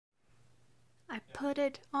put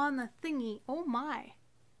it on the thingy. Oh my.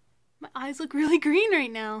 My eyes look really green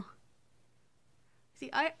right now.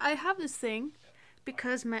 See, I have this thing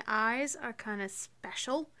because my eyes are kind of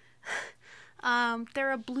special.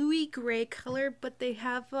 They're a bluey gray color, but they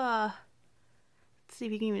have let's see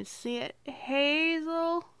if you can even see it,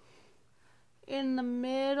 hazel in the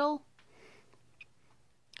middle.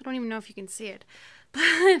 I don't even know if you can see it,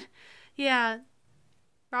 but yeah,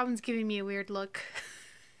 Robin's giving me a weird look.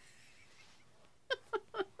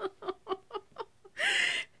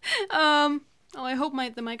 Oh, I hope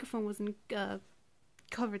the microphone wasn't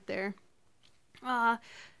covered there. So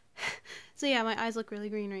yeah, my eyes look really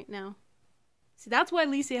green right now. See, that's why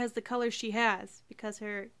Lecea has the color she has, because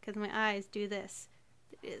my eyes do this.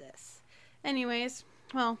 They do this. Anyways,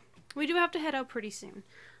 well, we do have to head out pretty soon,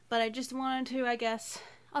 but I just wanted to, I guess,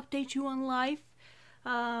 update you on life.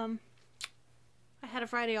 I had a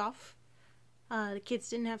Friday off. The kids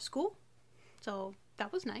didn't have school, so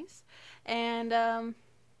that was nice. And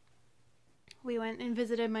we went and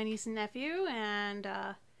visited my niece and nephew, and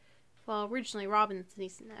well, originally Robin's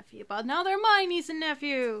niece and nephew, but now they're my niece and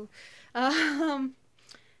nephew. Yeah,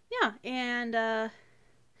 and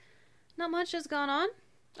not much has gone on.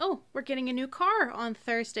 Oh, we're getting a new car on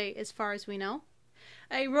Thursday, as far as we know.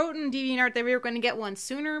 I wrote in DeviantArt that we were going to get one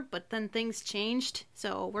sooner, but then things changed,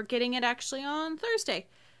 so we're getting it actually on Thursday,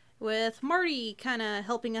 with Marty kind of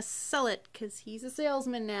helping us sell it, because he's a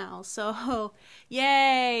salesman now, so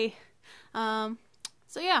yay!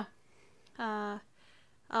 So yeah,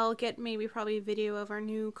 I'll get maybe probably a video of our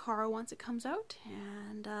new car once it comes out,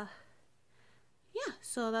 and yeah,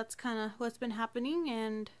 so that's kind of what's been happening.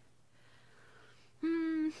 And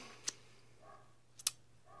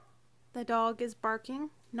the dog is barking,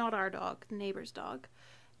 not our dog, the neighbor's dog.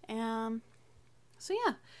 So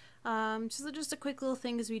yeah, just a quick little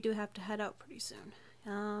thing, because we do have to head out pretty soon,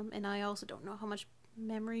 and I also don't know how much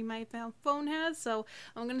memory my phone has, so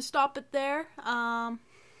I'm gonna stop it there.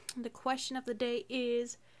 The question of the day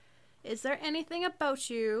is there anything about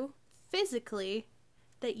you physically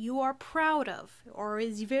that you are proud of or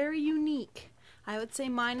is very unique? I would say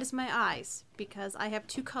mine is my eyes, because I have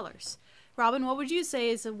two colors. Robin, what would you say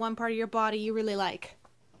is the one part of your body you really like?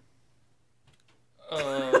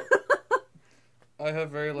 I have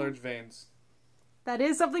very large veins. That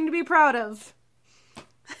is something to be proud of.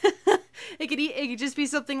 It could just be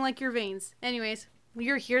something like your veins. Anyways,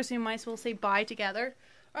 you're here, so you might as well say bye together.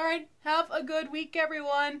 Alright, have a good week,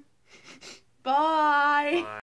 everyone. Bye. Bye.